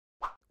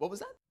What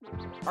was that?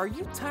 Are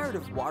you tired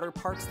of water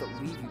parks that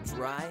leave you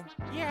dry?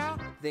 Yeah.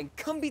 Then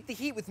come beat the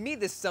heat with me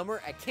this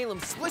summer at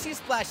Calum's Splishy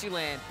Splashy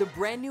Land, the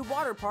brand new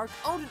water park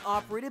owned and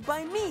operated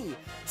by me,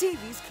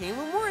 TV's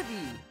Calum Worthy.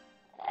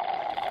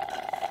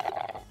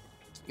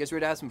 You guys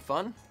ready to have some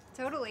fun?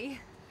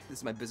 Totally. This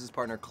is my business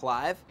partner,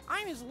 Clive.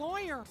 I'm his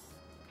lawyer.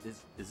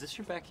 Is this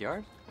your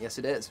backyard? Yes,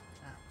 it is.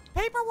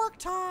 Paperwork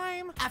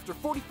time. After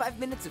 45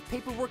 minutes of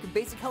paperwork and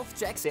basic health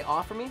checks, say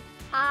aw for me.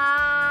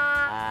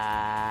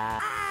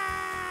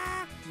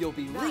 You'll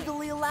be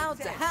legally allowed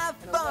to have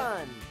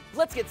fun.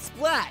 Let's get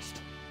splashed.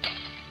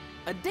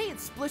 A day at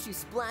Splishy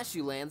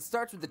Splashy Land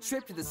starts with a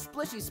trip to the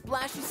Splishy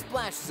Splashy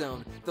Splash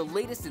Zone, the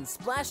latest in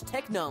splash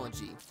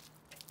technology.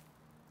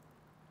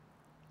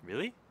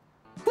 Really?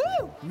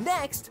 Woo!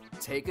 Next,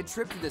 take a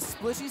trip to the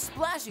Splishy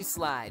Splashy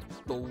Slide,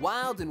 the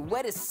wild and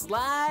wettest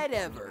slide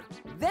ever.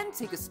 Then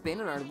take a spin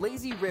on our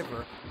lazy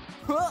river.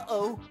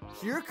 Uh-oh,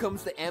 here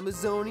comes the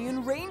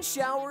Amazonian rain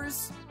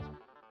showers.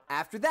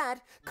 After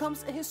that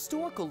comes a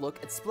historical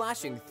look at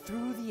splashing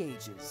through the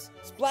ages.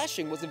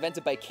 Splashing was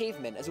invented by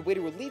cavemen as a way to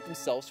relieve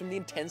themselves from the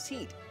intense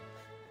heat.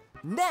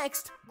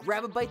 Next,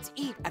 grab a bite to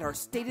eat at our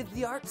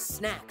state-of-the-art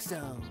snack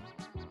zone.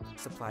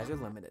 Supplies are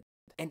limited.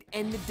 And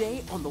end the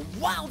day on the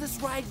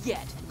wildest ride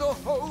yet, the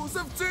Hose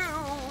of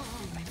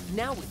Doom!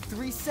 Now with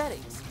 3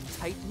 settings,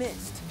 Tight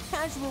Mist,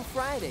 Casual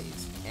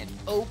Fridays, and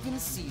Open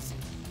Season.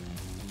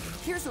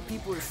 Here's what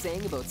people are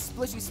saying about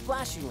Splishy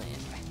Splashy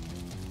Land.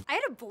 I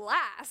had a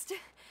blast.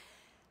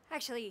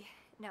 Actually,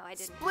 no, I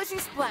didn't. Splishy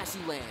Splashy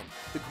Land,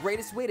 the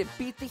greatest way to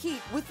beat the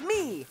heat with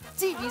me,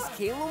 TV's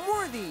Calum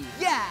Worthy.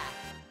 Yeah!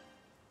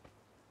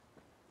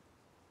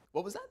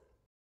 What was that?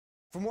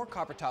 For more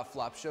Coppertop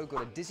Flop Show, go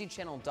to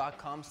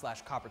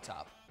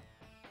disneychannel.com/Coppertop.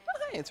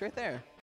 Oh, hey, it's right there.